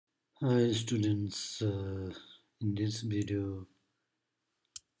Hi students, in this video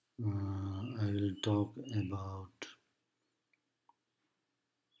I will talk about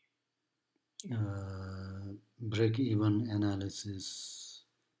break-even analysis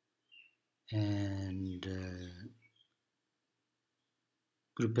and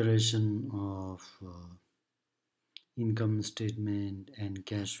preparation of income statement and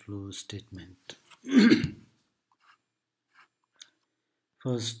cash flow statement.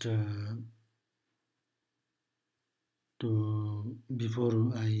 First,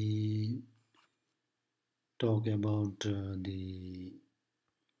 before I talk about the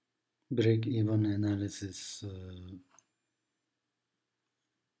break-even analysis,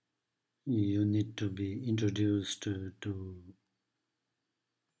 you need to be introduced to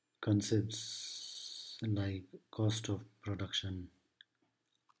concepts like cost of production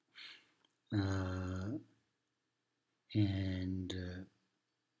uh, and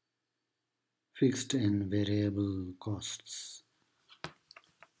fixed and variable costs.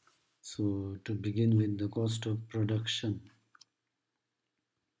 So to begin with the cost of production,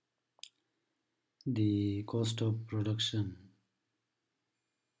 the cost of production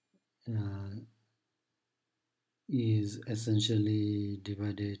uh, is essentially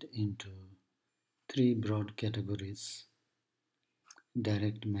divided into three broad categories: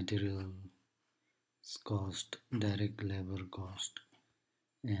 direct materials cost, direct labor cost,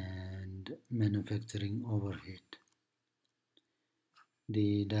 and manufacturing overhead.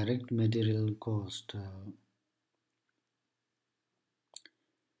 The direct material cost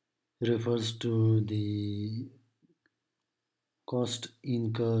refers to the cost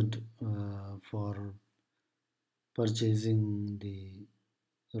incurred for purchasing the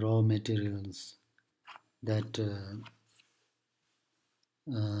raw materials that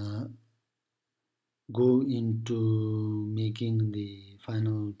uh, go into making the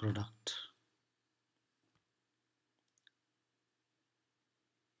final product.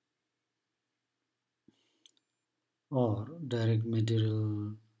 Or direct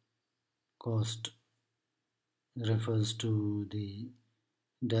material cost refers to the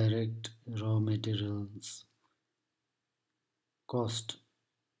direct raw materials cost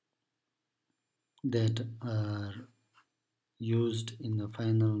that are used in the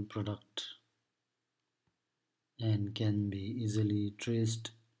final product and can be easily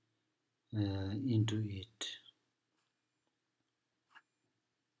traced into it.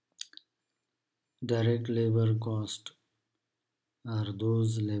 Direct labor costs are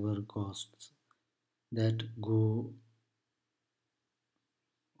those labor costs that go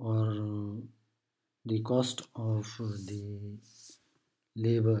or the cost of the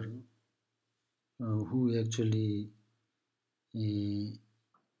labor uh, who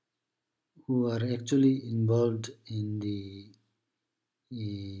are actually involved in the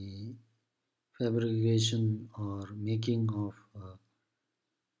uh, fabrication or making of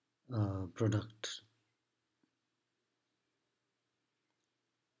a product.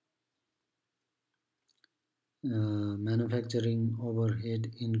 Manufacturing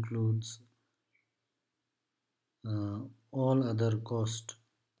overhead includes all other costs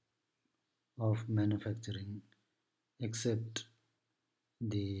of manufacturing except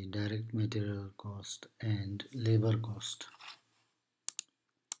the direct material cost and labor cost.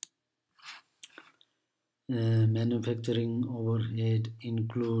 Manufacturing overhead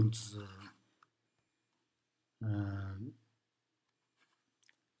includes uh,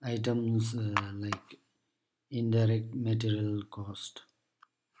 items like indirect material cost.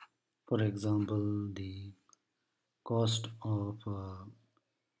 For example, the cost of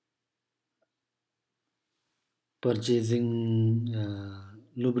purchasing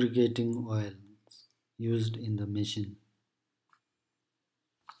lubricating oils used in the machine.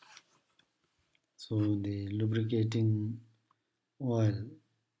 So the lubricating oil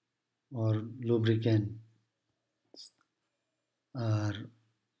or lubricants are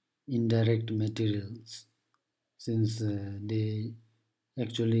indirect materials since they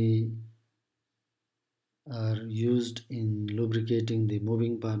actually are used in lubricating the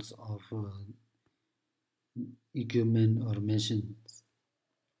moving parts of equipment or machines,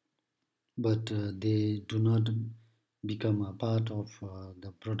 but they do not become a part of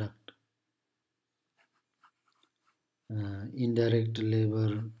the product. Indirect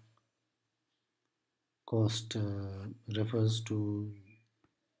labor cost refers to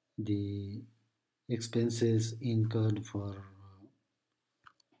the expenses incurred for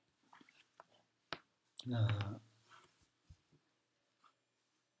uh,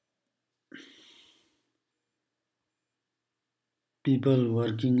 people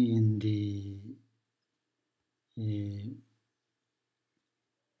working in the uh,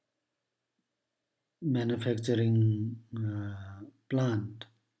 manufacturing plant.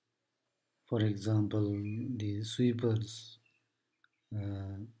 For example, the sweepers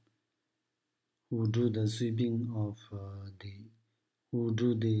uh, who do the sweeping of the who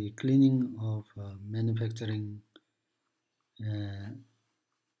do the cleaning of manufacturing uh,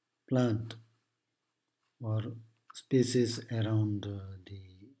 plant or spaces around the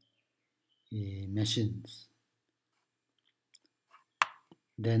machines.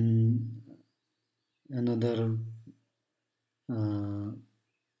 Then another uh,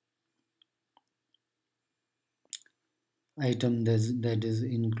 item that is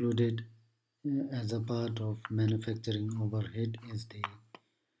included as a part of manufacturing overhead is the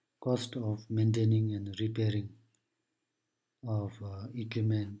cost of maintaining and repairing of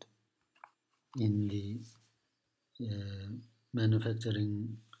equipment in the uh,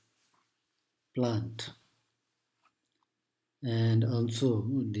 manufacturing plant, and also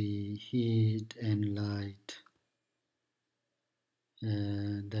the heat and light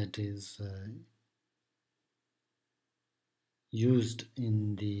that is used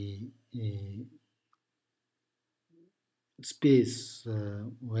in the space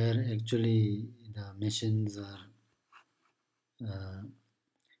where actually the machines are uh,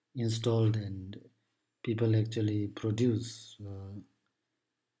 installed and people actually produce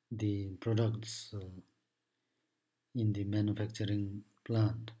the products in the manufacturing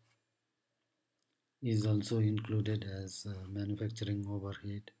plant is also included as manufacturing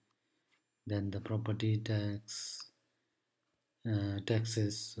overhead. Then the property taxes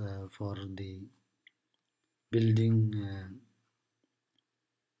for the building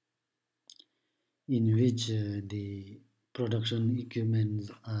in which the production equipments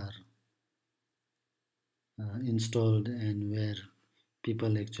are installed and where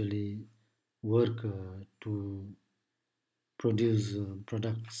people actually work to produce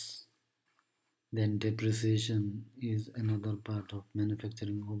products. Then depreciation is another part of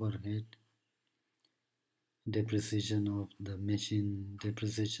manufacturing overhead. Depreciation of the machine,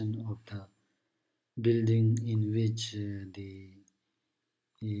 depreciation of the building in which the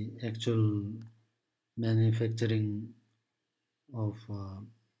actual manufacturing of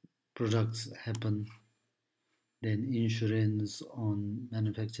products happen. Then insurance on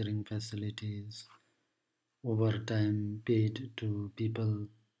manufacturing facilities, overtime paid to people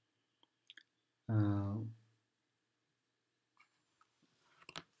uh,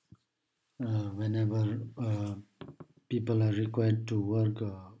 whenever people are required to work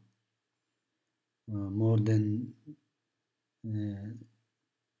more than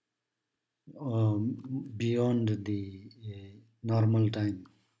uh, beyond the normal time.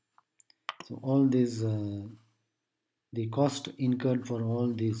 So all these, the cost incurred for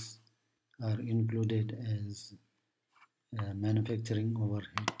all these are included as manufacturing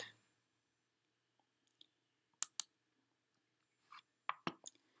overhead.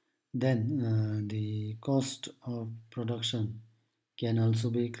 Then the cost of production can also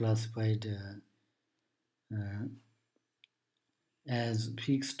be classified uh, as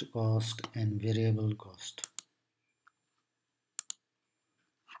fixed cost and variable cost.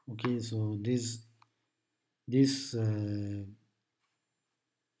 Okay, so this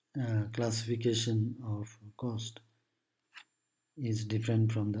classification of cost is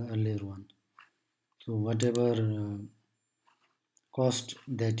different from the earlier one. So whatever cost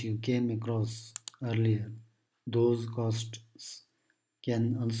that you came across earlier, those costs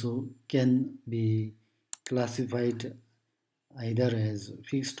can be classified either as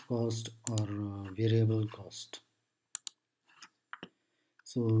fixed cost or variable cost.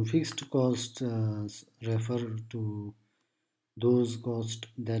 So fixed costs refer to those costs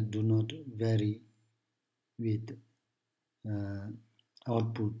that do not vary with uh,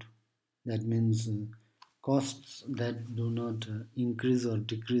 output. That means costs that do not increase or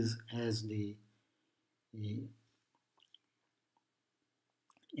decrease as the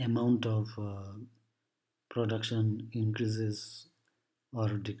amount of production increases or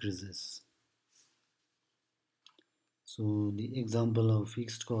decreases. So the example of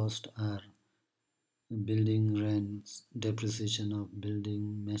fixed cost are building rents, depreciation of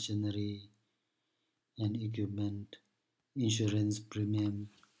building machinery and equipment, insurance premium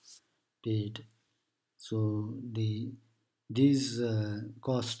paid. So these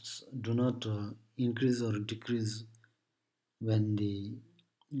costs do not increase or decrease when the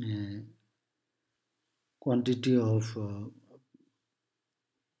uh, quantity of uh,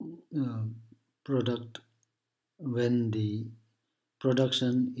 product when the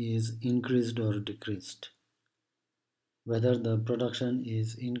production is increased or decreased. Whether the production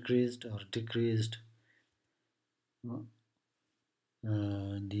is increased or decreased,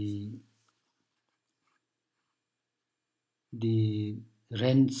 the the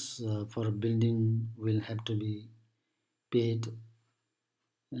rents for a building will have to be paid,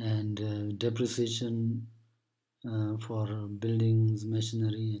 and depreciation for buildings,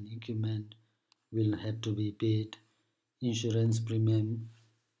 machinery, and equipment will have to be paid. Insurance premium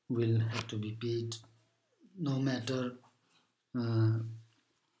will have to be paid no matter uh,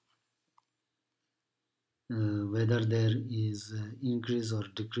 whether there is increase or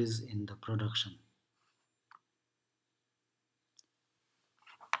decrease in the production.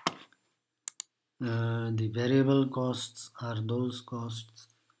 The variable costs are those costs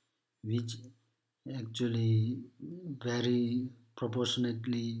which actually vary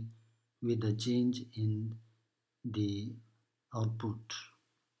proportionately with the change in the output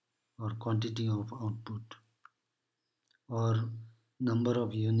or quantity of output or number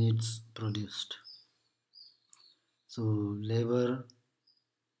of units produced. So labor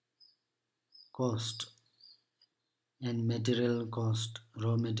cost and material cost,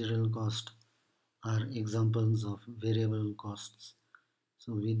 raw material cost are examples of variable costs.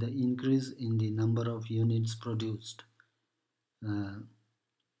 So with the increase in the number of units produced, uh,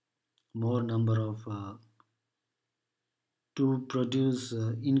 more number of to produce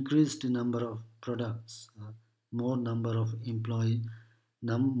increased number of products, more number of employee,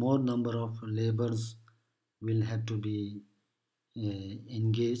 more number of laborers will have to be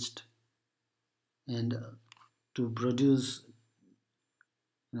engaged, and to produce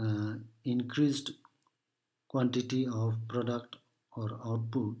increased quantity of product or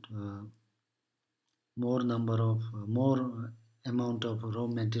output, more amount of raw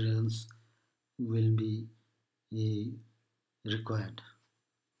materials will be required.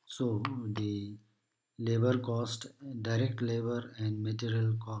 So the labor cost, direct labor and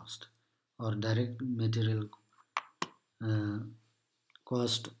material cost or direct material uh,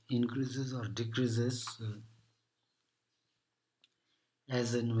 cost increases or decreases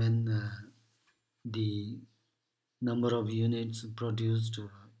as and when the number of units produced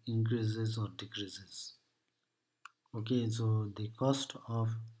increases or decreases. Okay, so the cost of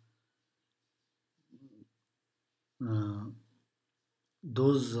uh,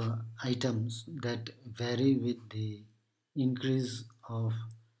 those items that vary with the increase of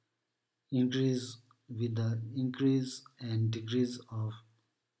increase with the increase and decrease of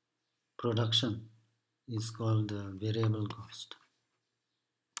production is called variable cost.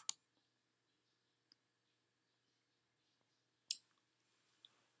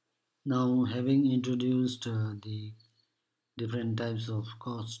 Now, having introduced the different types of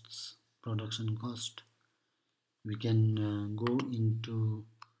costs, production cost, we can go into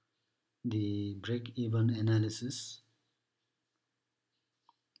the break-even analysis.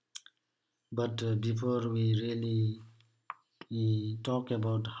 But before we really talk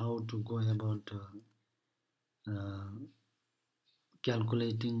about how to go about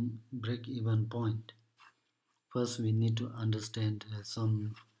calculating break-even point, first we need to understand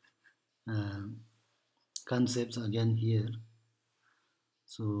some uh, concepts again here.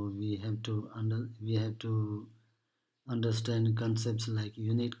 So we have to understand concepts like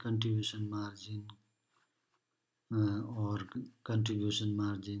unit contribution margin or contribution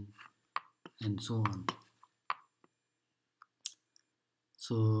margin and so on.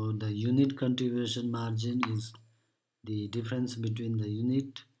 So the unit contribution margin is the difference between the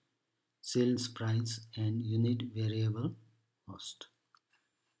unit sales price and unit variable cost.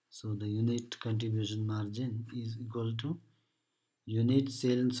 So the unit contribution margin is equal to unit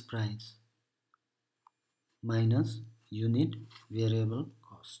sales price minus unit variable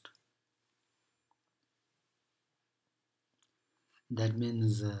cost. That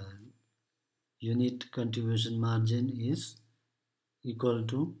means unit contribution margin is equal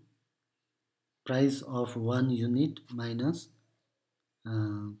to price of one unit minus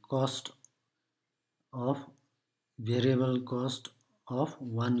cost of variable cost of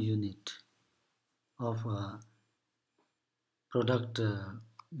one unit of product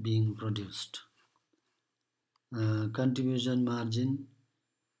being produced. Contribution margin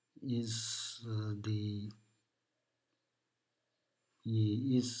is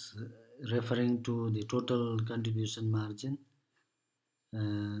is referring to the total contribution margin,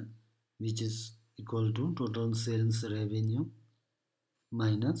 uh, which is equal to total sales revenue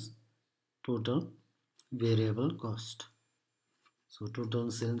minus total variable cost. So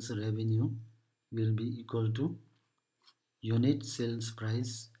total sales revenue will be equal to unit sales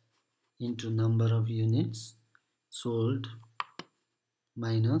price into number of units sold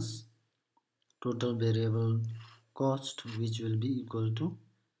minus total variable cost, which will be equal to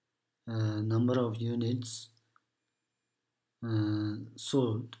number of units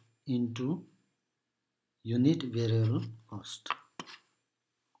sold into unit variable cost.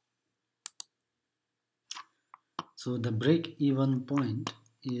 So the break-even point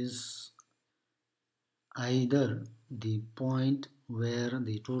is either the point where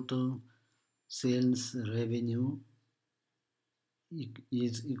the total sales revenue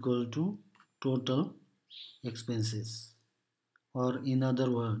is equal to total expenses, or in other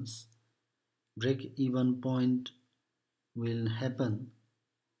words, break-even point will happen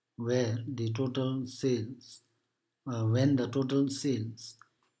where the total sales when the total sales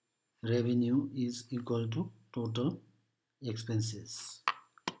revenue is equal to total expenses.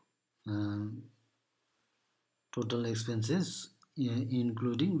 Uh, Total expenses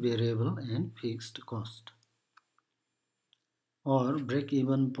including variable and fixed cost. Or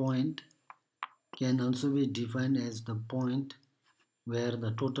break-even point can also be defined as the point where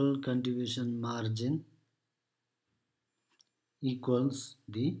the total contribution margin equals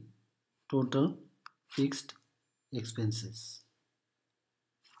the total fixed expenses.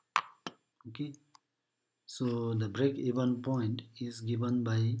 Okay, so the break-even point is given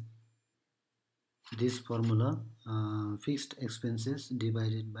by this formula, fixed expenses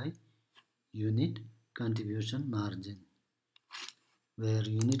divided by unit contribution margin, where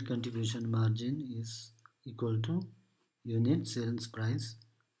unit contribution margin is equal to unit sales price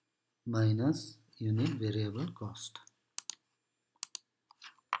minus unit variable cost.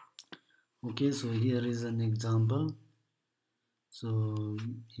 Okay, so here is an example. So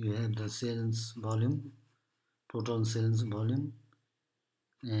you have the sales volume, total sales volume,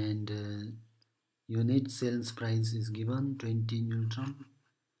 and unit sales price is given 20 Newton.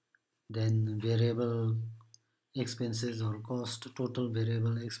 Then variable expenses or cost, total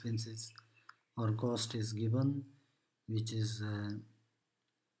variable expenses or cost is given, which is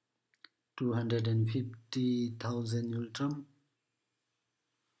 250,000 Newton.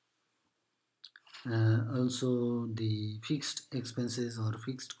 Also the fixed expenses or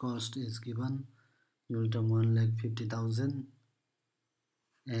fixed cost is given, Newton 1,50,000,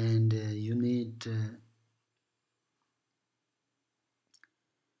 and unit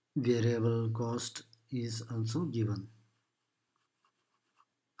variable cost is also given.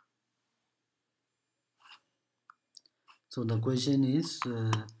 So the question is,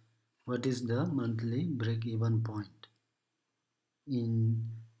 what is the monthly break-even point in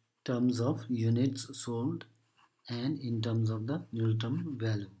terms of units sold and in terms of the Newton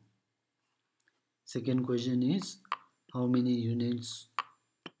value? Second question is, how many units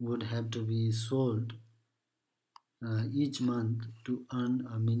would have to be sold each month to earn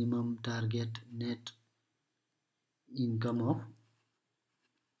a minimum target net income of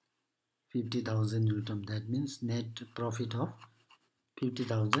 50,000 Newton. That means net profit of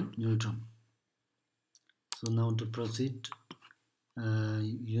 50,000 Newton. So now to proceed,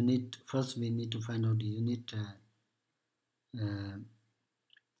 first we need to find out the unit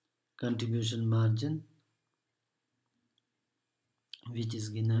contribution margin, which is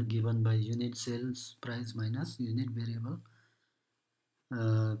given by unit sales price minus unit variable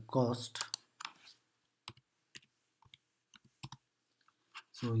cost.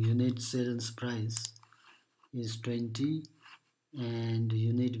 So unit sales price is 20 and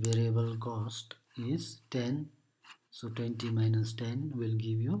unit variable cost is 10. So 20 minus 10 will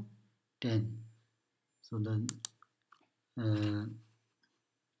give you 10. So the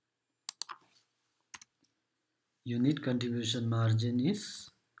unit contribution margin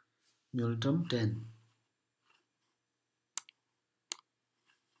is Newton 10.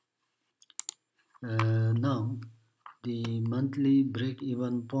 Now the monthly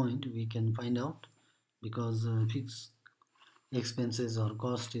break-even point we can find out, because fixed expenses or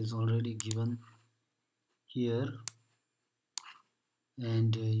cost is already given here,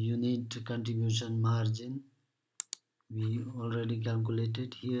 and unit contribution margin we already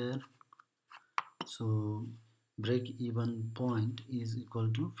calculated here. So break-even point is equal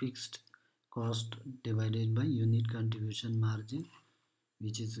to fixed cost divided by unit contribution margin,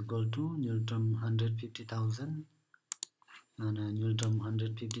 which is equal to Newton 150,000 and Newton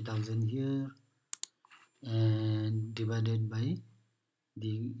 150,000 here, and divided by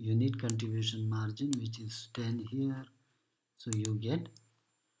the unit contribution margin, which is 10 here. So you get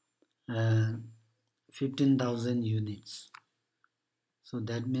 15,000 units. So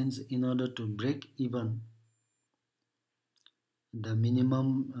that means in order to break even, the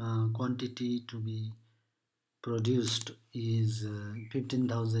minimum quantity to be produced is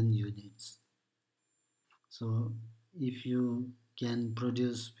 15,000 units. So if you can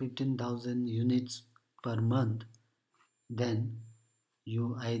produce 15,000 units per month, then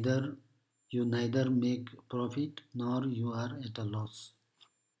you neither make profit nor you are at a loss.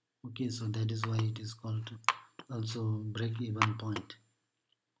 Okay, so that is why it is called also break-even point.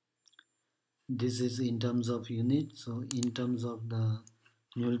 This is in terms of unit. So in terms of the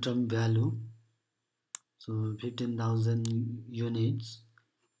Newton value, so 15,000 units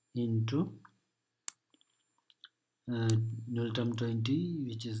into Newton 20,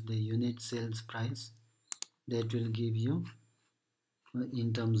 which is the unit sales price, that will give you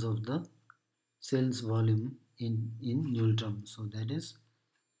in terms of the sales volume in Newton. So that is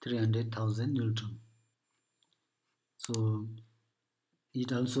 300,000 Newton. So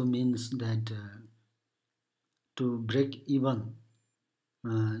it also means that to break even,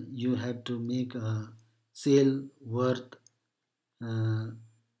 you have to make a sale worth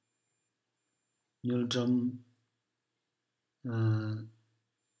Newton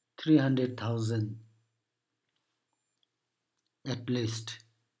 300,000 at least.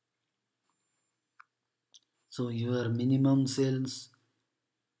 So your minimum sales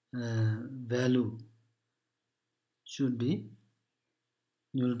value should be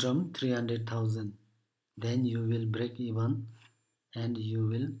Newton 300,000. Then you will break even, and you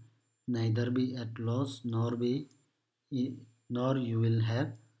will neither be at loss nor you will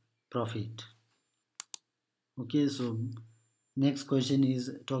have profit. Okay, so next question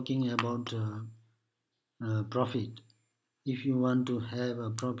is talking about profit. If you want to have a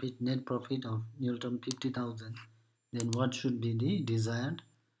profit, net profit of Newton 50,000, then what should be the desired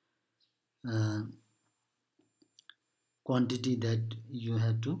uh, quantity that you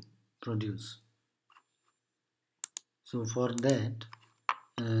have to produce? So for that,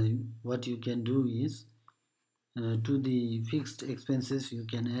 what you can do is to the fixed expenses you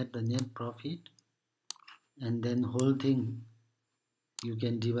can add the net profit, and then whole thing you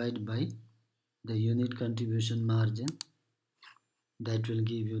can divide by the unit contribution margin. That will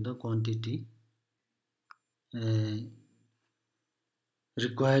give you the quantity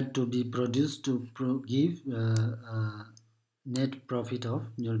required to be produced to give net profit of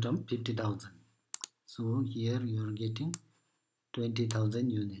Newton 50,000. So here you are getting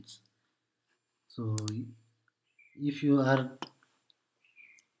 20,000 units. So if you are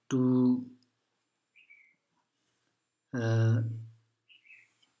to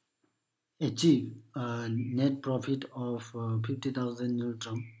achieve a net profit of 50,000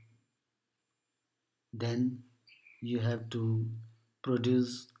 Newton, then you have to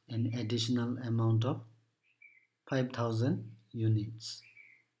produce an additional amount of 5,000 units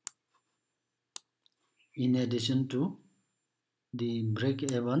in addition to the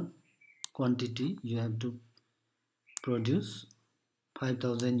break-even quantity. You have to produce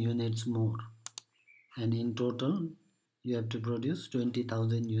 5,000 units more, and in total you have to produce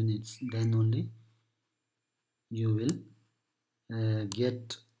 20,000 units. Then only you will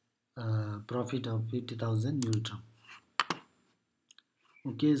get a profit of 50,000 Newton.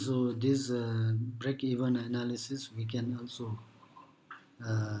 Okay, so this break-even analysis we can also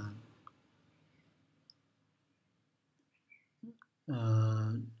uh,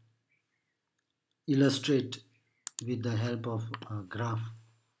 uh, illustrate with the help of a graph.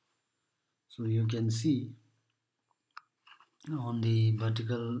 So you can see on the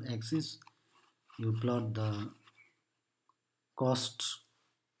vertical axis you plot the cost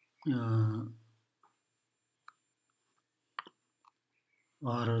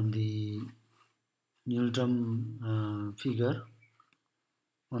or the Newton figure.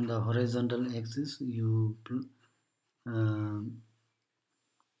 On the horizontal axis you uh,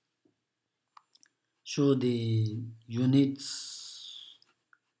 show the units,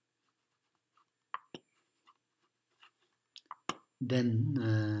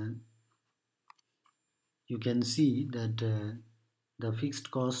 then you can see that the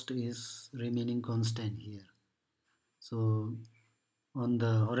fixed cost is remaining constant here. So on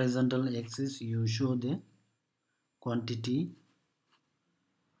the horizontal axis you show the quantity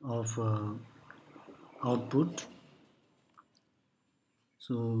of output.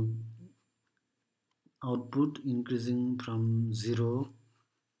 So output increasing from 0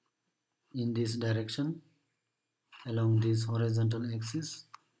 in this direction along this horizontal axis,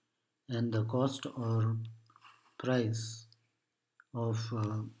 and the cost or price of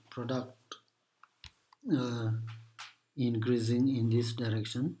product uh, increasing in this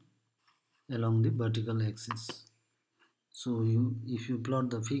direction along the vertical axis. So if you plot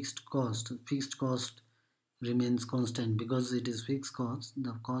the fixed cost remains constant because it is fixed cost.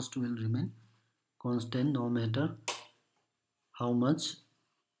 The cost will remain constant no matter how much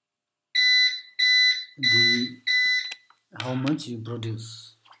the how much you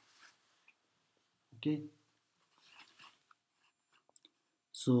produce. Okay,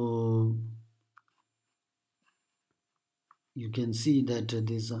 so you can see that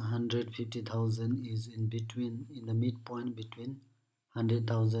this 150,000 is in the midpoint between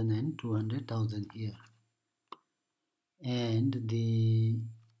 100,000 and 200,000 here. And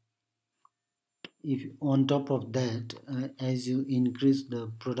if on top of that, as you increase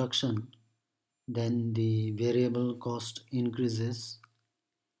the production, then the variable cost increases,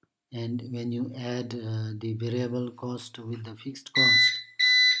 and when you add the variable cost with the fixed cost,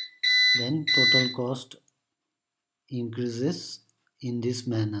 then total cost increases in this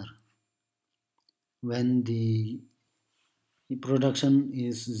manner. When the production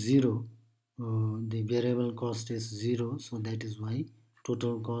is zero, the variable cost is zero, so that is why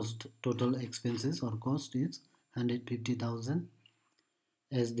total expenses or cost is 150,000.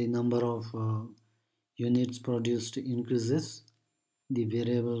 As the number of units produced increases, the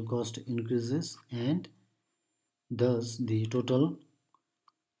variable cost increases, and thus the total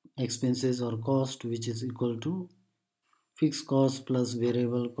expenses or cost, which is equal to fixed cost plus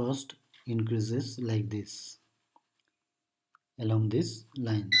variable cost, increases like this along this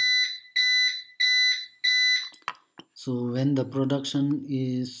line. So when the production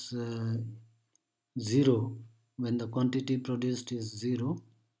is zero, when the quantity produced is zero,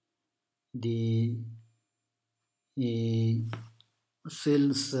 the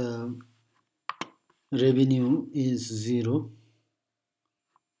sales revenue is zero.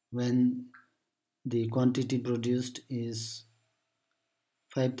 When the quantity produced is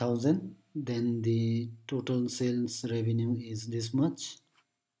 5,000, then the total sales revenue is this much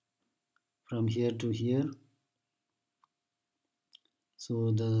from here to here.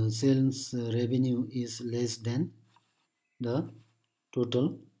 So the sales revenue is less than the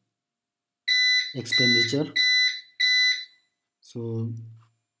total expenditure. So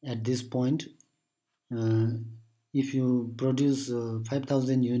at this point, if you produce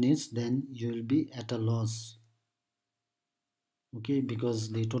 5,000 units, then you will be at a loss, okay,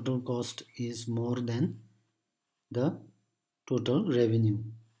 because the total cost is more than the total revenue.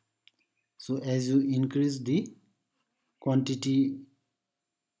 So as you increase the quantity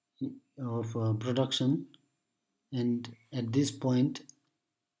of production, and at this point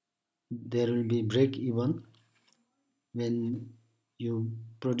there will be break even. When you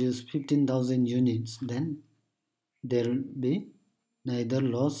produce 15,000 units, then there will be neither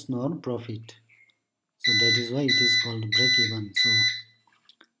loss nor profit. So that is why it is called break even. So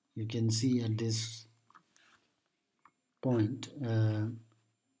you can see at this point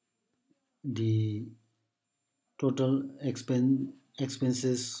the total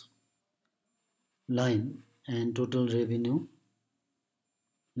expenses line and total revenue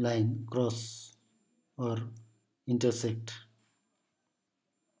line cross or intersect.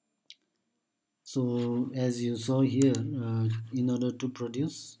 So as you saw here, in order to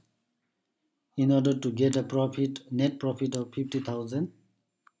get a net profit of 50,000,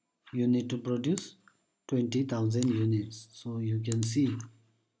 you need to produce 20,000 units. So you can see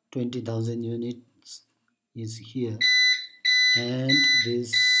 20,000 units is here, and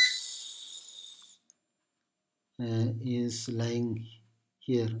this is lying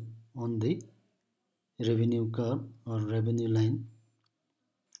here on the revenue curve or revenue line,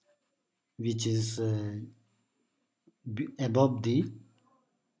 which is above the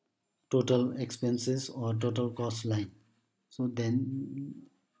total expenses or total cost line. So then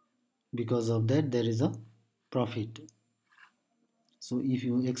because of that there is a profit. So if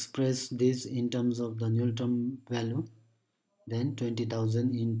you express this in terms of the Newton value, then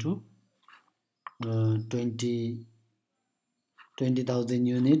 20,000 into 20,000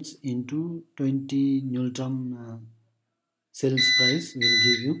 units into 20 Newton sales price will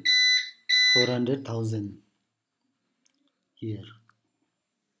give you 400,000 here.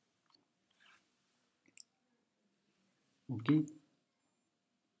 Okay.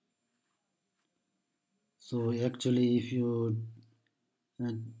 So actually if you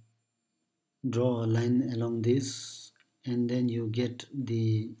draw a line along this and then you get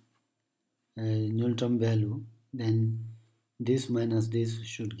the Newton value, then this minus this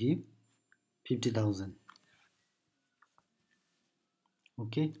should give 50,000.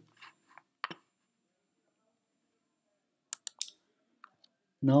 Okay.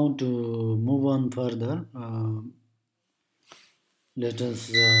 Now to move on further, let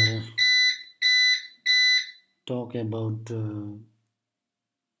us talk about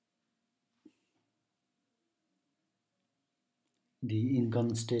the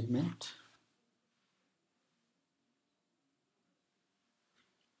income statement.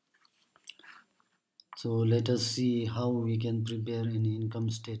 So let us see how we can prepare an income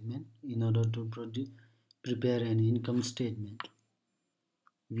statement. In order to prepare an income statement,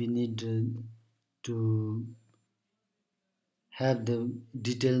 we need to have the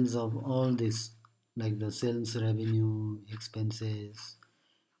details of all this, like the sales revenue, expenses,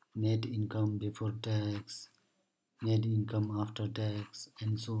 net income before tax, net income after tax,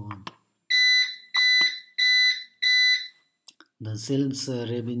 and so on. The sales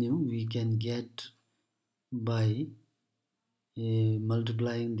revenue we can get by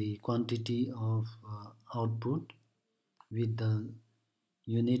multiplying the quantity of output with the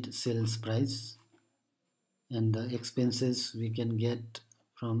unit sales price, and the expenses we can get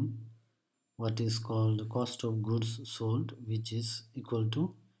from what is called cost of goods sold, which is equal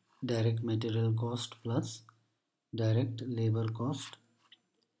to direct material cost plus direct labor cost.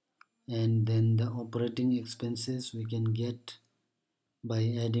 And then the operating expenses we can get by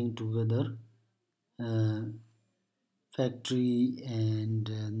adding together uh, factory and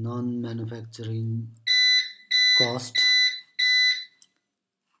non-manufacturing cost.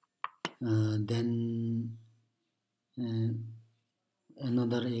 Then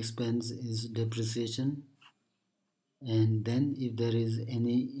another expense is depreciation, and then if there is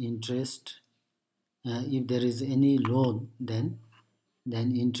any interest, if there is any loan, then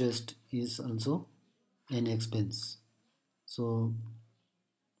interest is also an expense. So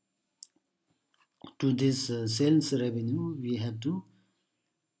to this sales revenue we have to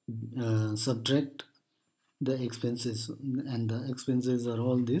subtract the expenses, and the expenses are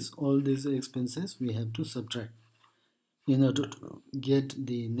all these expenses we have to subtract in order to get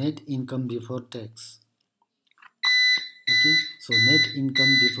the net income before tax. Okay, so net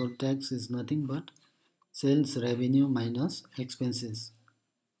income before tax is nothing but sales revenue minus expenses,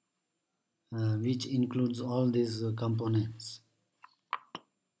 which includes all these components.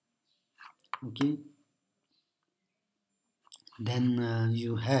 Okay, then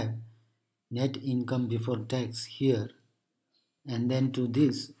you have net income before tax here, and then to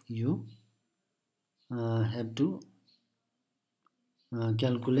this you have to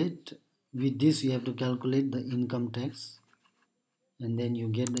calculate, with this you have to calculate the income tax, and then you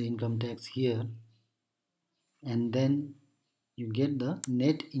get the income tax here, and then you get the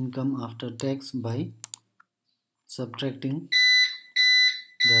net income after tax by subtracting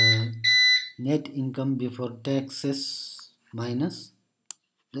the net income before taxes minus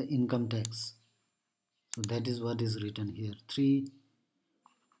the income tax. So that is what is written here. 3,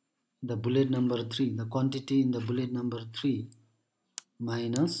 the bullet number 3, the quantity in the bullet number 3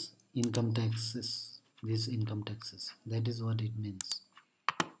 minus income taxes, these income taxes. That is what it means.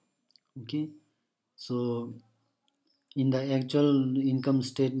 Okay, so in the actual income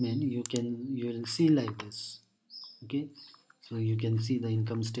statement you will see like this. Okay, so you can see the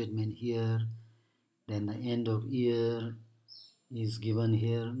income statement here, then the end of year is given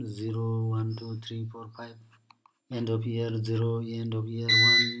here, 0, 1, 2, 3, 4, 5, end of year 0, end of year 1,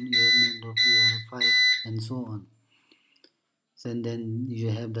 end of year 5, and so on. And then you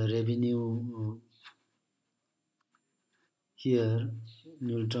have the revenue here,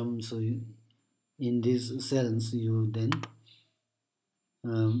 null term. So in these cells you then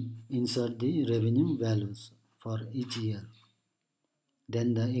insert the revenue values for each year.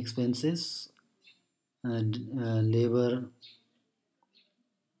 Then the expenses and labor,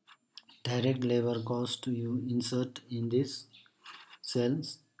 direct labor cost you insert in this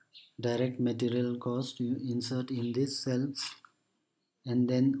cells, direct material cost you insert in these cells, and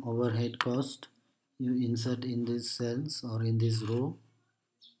then overhead cost you insert in these cells or in this row,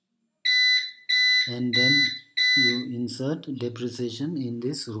 and then you insert depreciation in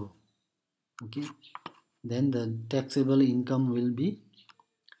this row. Okay, then the taxable income will be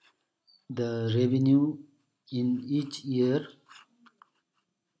the revenue in each year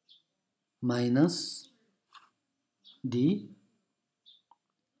minus the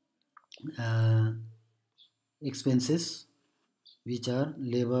uh, expenses, which are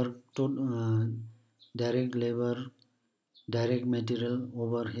labor, direct labor, direct material,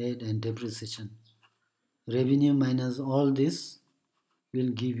 overhead, and depreciation. Revenue minus all this will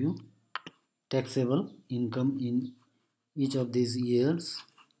give you taxable income in each of these years.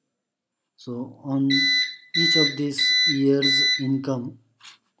 So on each of these years income,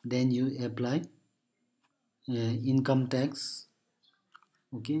 then you apply income tax.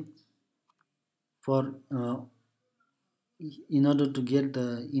 Okay, for in order to get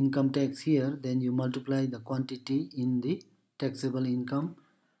the income tax here, then you multiply the quantity in the taxable income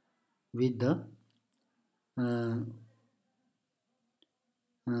with the uh,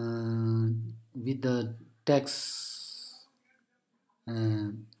 tax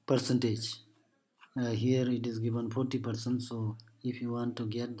percentage. Here it is given 40%. So if you want to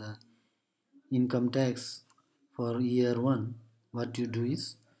get the income tax for year 1, what you do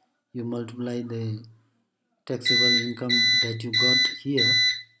is you multiply the taxable income that you got here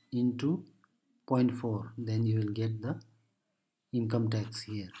into 0.4, then you will get the income tax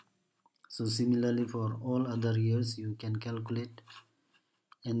here. So similarly for all other years you can calculate,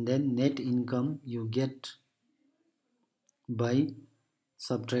 and then net income you get by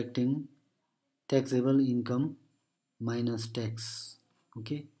subtracting taxable income minus tax.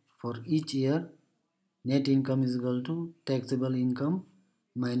 Okay, for each year net income is equal to taxable income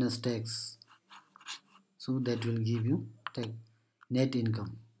minus tax, so that will give you net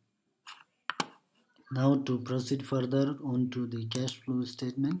income. Now to proceed further on to the cash flow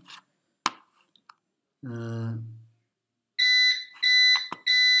statement, uh,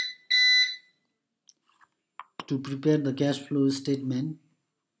 to prepare the cash flow statement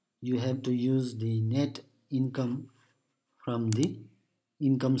you have to use the net income from the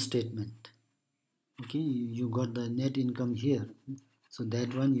income statement. Okay, you got the net income here, so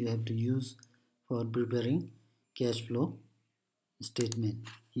that one you have to use for preparing cash flow statement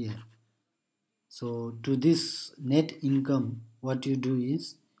here. So to this net income what you do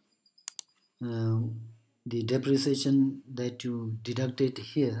is the depreciation that you deducted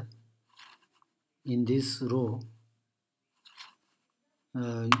here in this row,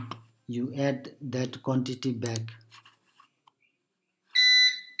 uh, you add that quantity back.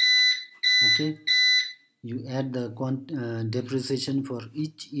 Okay, you add the depreciation for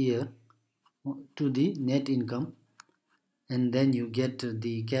each year to the net income, and then you get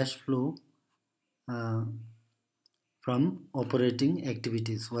the cash flow uh, from operating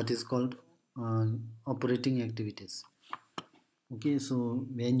activities, what is called operating activities. Okay, so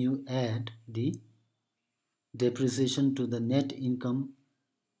when you add the depreciation to the net income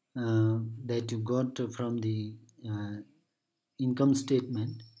that you got from the uh, income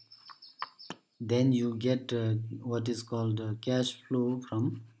statement, then you get what is called cash flow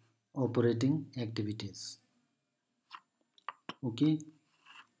from operating activities. Okay,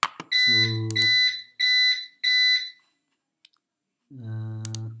 so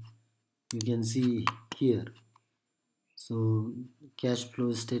you can see here, so cash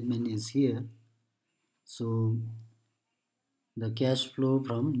flow statement is here. So the cash flow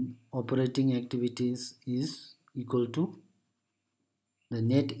from operating activities is equal to the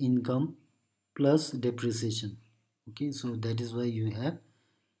net income plus depreciation. Okay, so that is why you have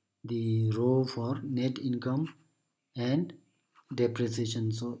the row for net income and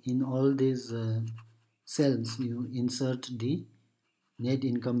depreciation. So in all these cells you insert the net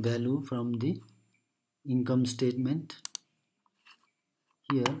income value from the income statement.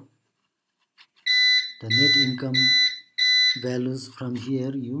 Here the net income values from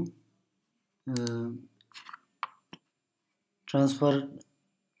here you uh, transfer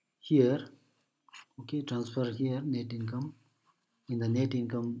here. Okay, transfer here net income in the net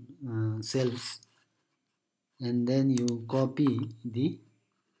income cells, and then you copy the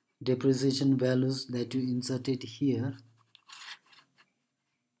depreciation values that you inserted here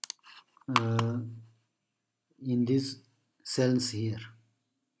uh, in these cells here.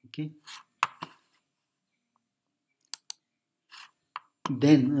 Okay,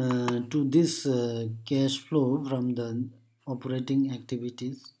 then to this cash flow from the operating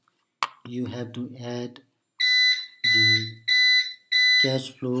activities you have to add the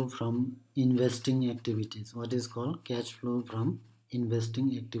cash flow from investing activities, what is called cash flow from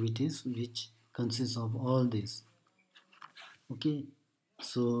investing activities, which consists of all this. Okay,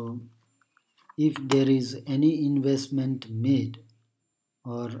 so if there is any investment made,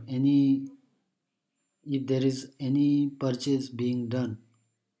 or if there is any purchase being done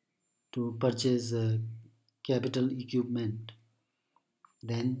to purchase capital equipment,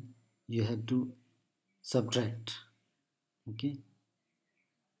 then you have to subtract. Okay,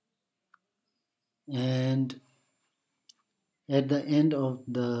 and at the end of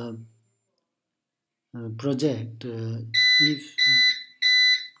the project, if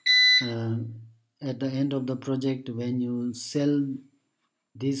uh, at the end of the project when you sell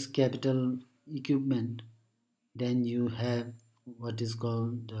this capital equipment, then you have what is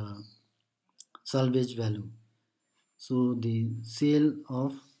called salvage value. So the sale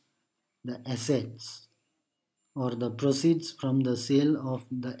of the assets, or the proceeds from the sale of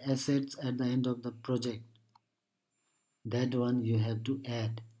the assets at the end of the project, that one you have to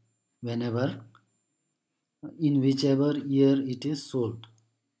add whenever, in whichever year it is sold.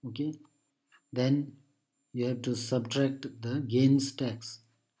 Okay, then you have to subtract the gains tax.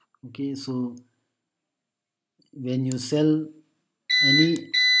 Okay, so when you sell any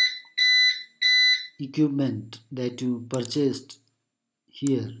equipment that you purchased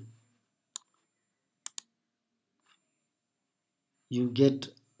here, you get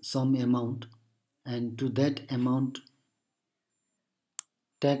some amount, and to that amount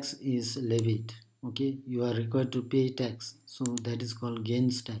tax is levied. Okay, you are required to pay tax, so that is called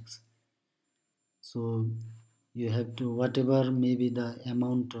gains tax. So you have to, whatever may be the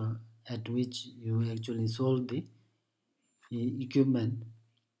amount at which you actually sold the equipment,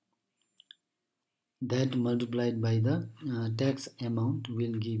 that multiplied by the tax amount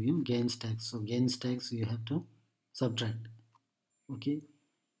will give you gains tax. So gains tax you have to subtract. Okay,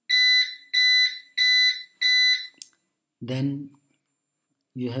 then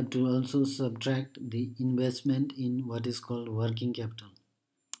you have to also subtract the investment in what is called working capital.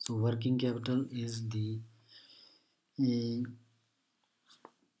 So working capital is the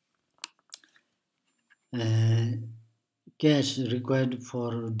uh, cash required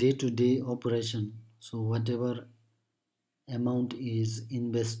for day-to-day operation. So whatever amount is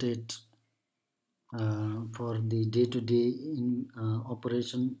invested for the day-to-day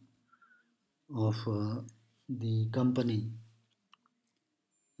operation of the company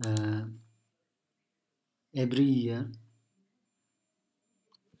uh, every year,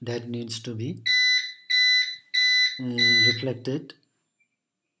 that needs to be reflected.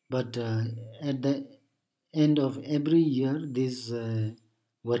 But at the end of every year, this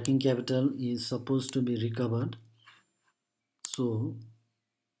working capital is supposed to be recovered. So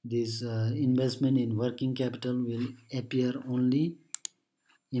this investment in working capital will appear only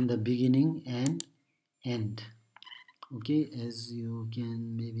in the beginning and end. Okay, as you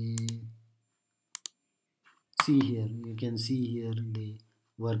can maybe see here, you can see here the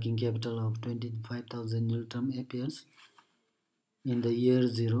working capital of 25,000 newton appears in the year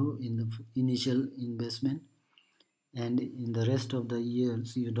 0 in the initial investment, and in the rest of the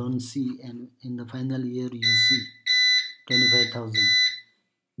years you don't see, and in the final year you see 25,000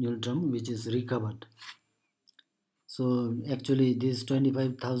 newton which is recovered. So actually this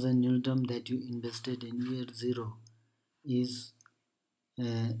 25,000 newton that you invested in year 0 is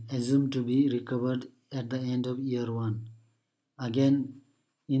assumed to be recovered at the end of year 1. Again,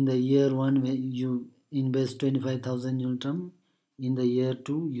 in the year 1 you invest 25,000 newton, in the year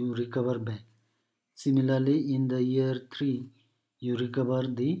 2 you recover back. Similarly, in the year 3 you recover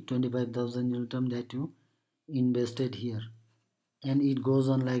the 25,000 newton that you invested here, and it goes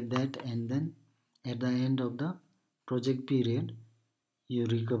on like that, and then at the end of the project period you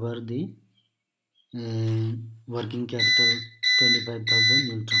recover the working capital 25,000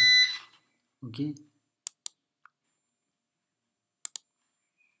 newton. Okay,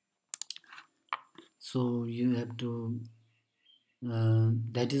 so you have to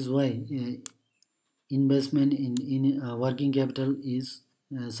that is why investment in working capital is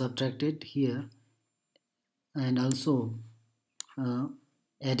subtracted here and also uh,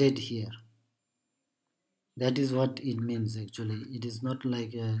 added here. That is what it means actually. It is not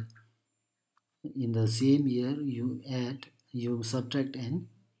like in the same year you add, you subtract, and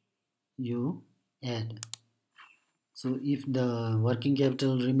you add. So if the working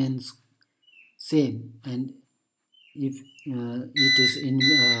capital remains same, and if it is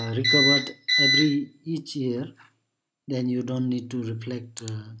recovered each year, then you don't need to reflect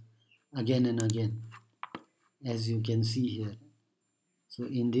again and again, as you can see here. So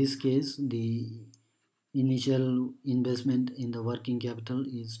in this case, the initial investment in the working capital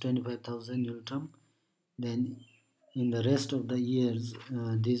is 25,000 newton. Then in the rest of the years,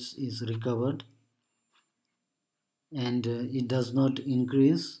 this is recovered, and it does not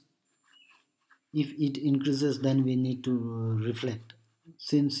increase. If it increases, then we need to reflect.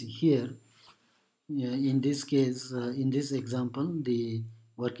 Since here, in this case, in this example, the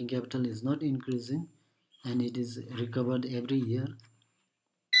working capital is not increasing and it is recovered every year,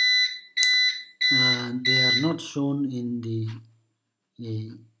 they are not shown in the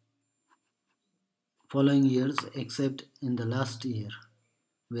following years except in the last year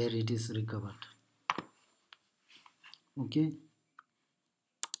where it is recovered. Okay,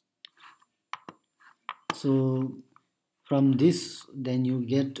 so from this then you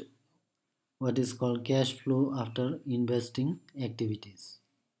get what is called cash flow after investing activities.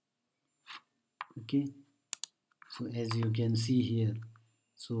 Okay, so as you can see here,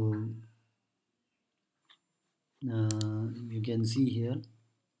 so you can see here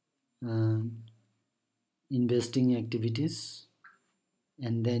uh, investing activities,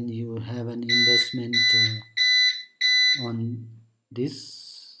 and then you have an investment on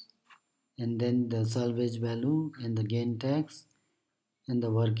this, and then the salvage value and the gain tax and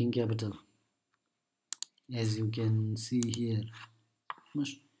the working capital, as you can see here.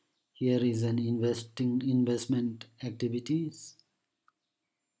 Here is an investment activities.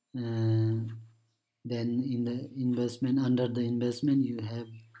 Then in the investment, under the investment you have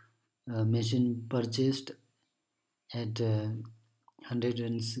machine purchased at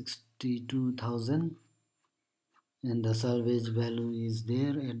 162,000, and the salvage value is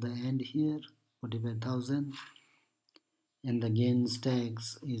there at the end here, 45,000, and the gains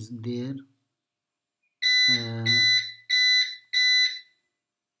tax is there,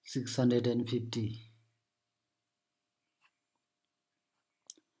 650.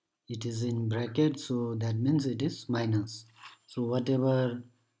 It is in bracket, so that means it is minus. So whatever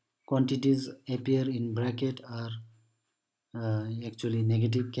quantities appear in bracket are actually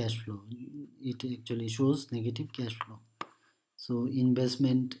negative cash flow. It actually shows negative cash flow. So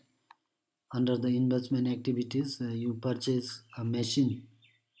investment, under the investment activities, you purchase a machine,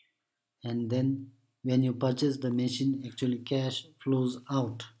 and then when you purchase the machine, actually cash flows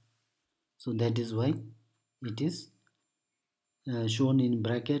out. So that is why it is shown in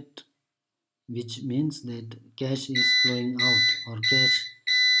bracket, which means that cash is flowing out, or cash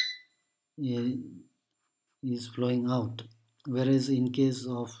uh, is flowing out. Whereas in case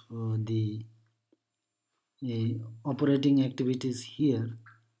of the operating activities here,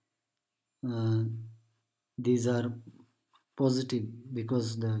 uh, these are positive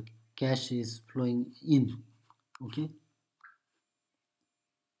because the cash is flowing in. Okay,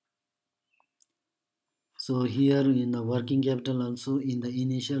 so here in the working capital, also in the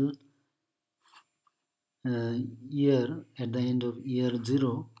initial year, at the end of year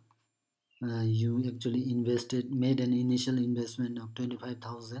 0, you actually made an initial investment of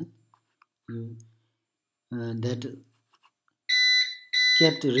 25,000. You that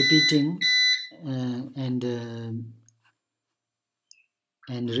kept repeating and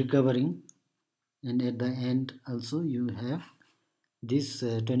recovering, and at the end also you have this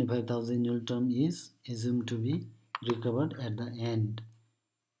 25,000 unit term is assumed to be recovered at the end,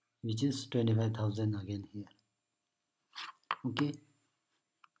 which is 25,000 again here. Okay,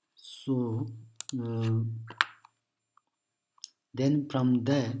 so then from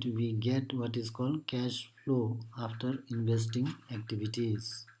that we get what is called cash flow after investing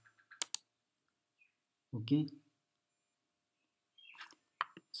activities. Okay,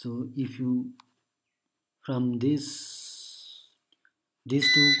 so if you, from these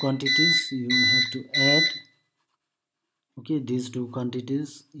two quantities you have to add, okay, these two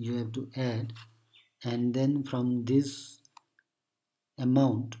quantities you have to add, and then from this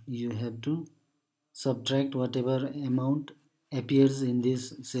amount you have to subtract whatever amount appears in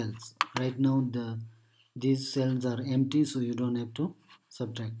these cells. Right now these cells are empty, so you don't have to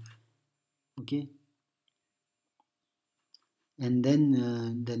subtract. Okay, and then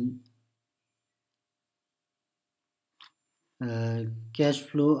cash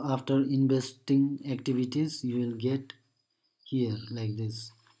flow after investing activities you will get here like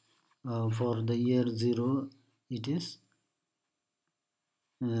this. For the year 0, it is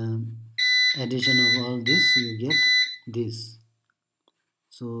addition of all this, you get this.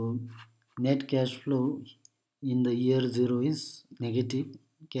 So net cash flow in the year 0 is negative.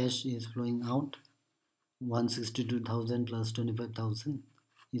 Cash is flowing out, 162,000 plus 25,000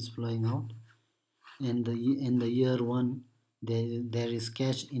 is flowing out, and in the year 1 there is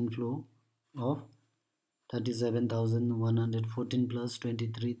cash inflow of 37,114 plus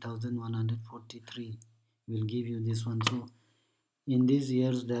 23,143 will give you this one. So in these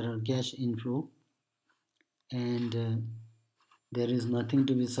years there are cash inflow, and there is nothing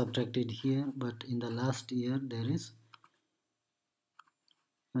to be subtracted here, but in the last year there is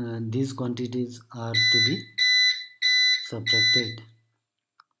these quantities are to be subtracted.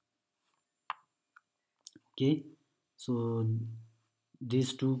 Okay, so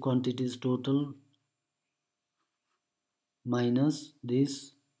these two quantities total minus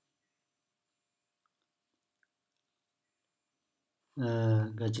this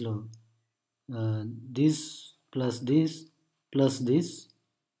this plus this plus this,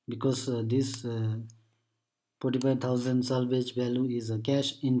 because this 45,000 salvage value is a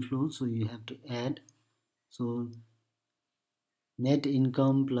cash inflow, so you have to add. So net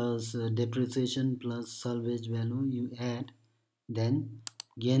income plus depreciation plus salvage value you add, then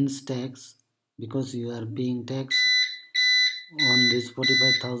gains tax, because you are paying tax on this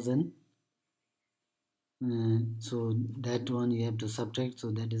 45,000, so that one you have to subtract,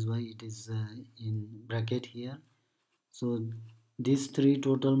 so that is why it is in bracket here. So these three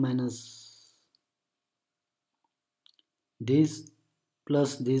total minus this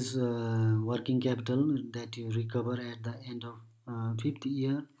plus this working capital that you recover at the end of 5th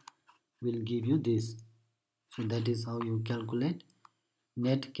year will give you this. So that is how you calculate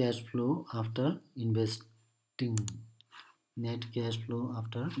net cash flow after investing. Net cash flow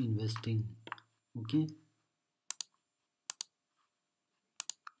after investing. Okay,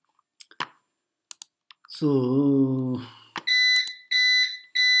 So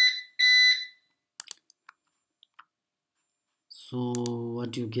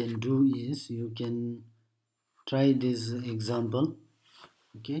what you can do is you can try this example.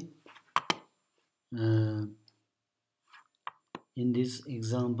 Okay, in this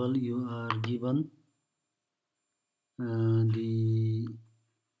example you are given the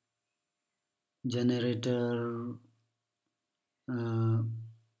generator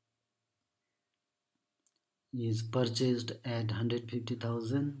is purchased at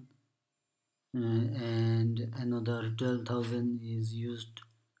 150,000 and another 12,000 is used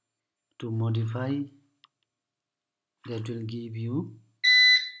to modify. That will give you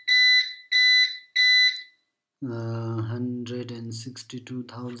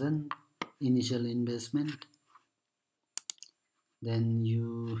 162,000 initial investment. Then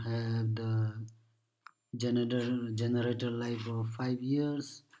you have the generator life of 5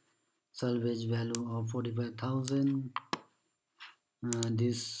 years, salvage value of 45,000.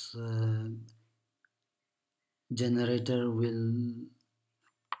 This generator will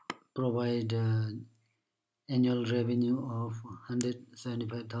provide annual revenue of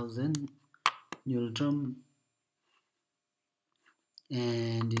 175,000 Newton,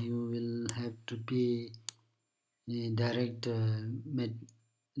 and you will have to pay a direct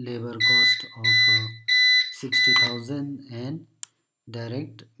labor cost of 60,000 and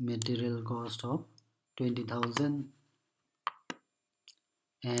direct material cost of 20,000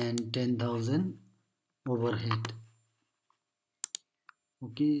 and 10,000 overhead.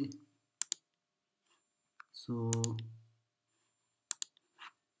 Okay, so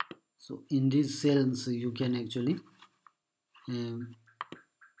in these cells you can actually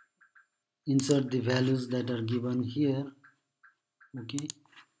insert the values that are given here. Okay,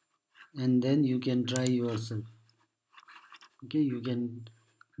 and then you can try yourself. Okay, you can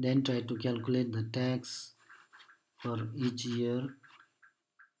then try to calculate the tax for each year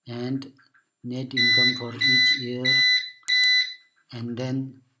and net income for each year, and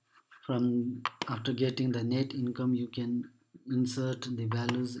then from after getting the net income you can insert the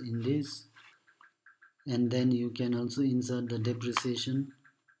values in this, and then you can also insert the depreciation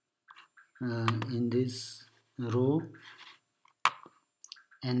in this row,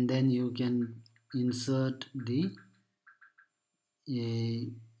 and then you can insert the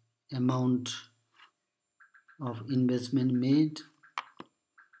amount of investment made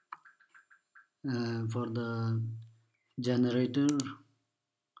for the generator,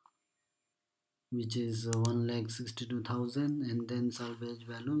 which is 1,62,000, and then salvage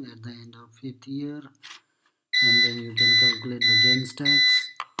value at the end of 5th year, and then you can calculate the gains tax.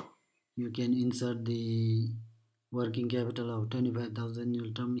 You can insert the working capital of 25,000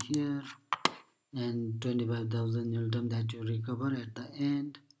 Newton here and 25,000 Newton that you recover at the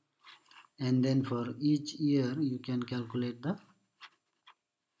end, and then for each year you can calculate the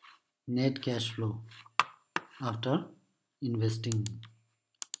net cash flow after investing.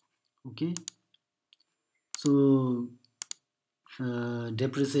 Okay, so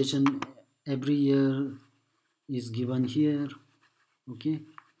depreciation every year is given here. Okay,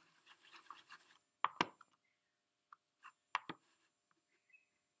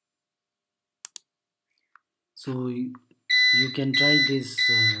 so you can try this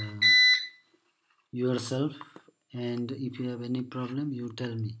yourself, and if you have any problem you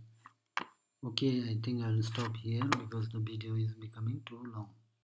tell me. Okay, I think I'll stop here because the video is becoming too long.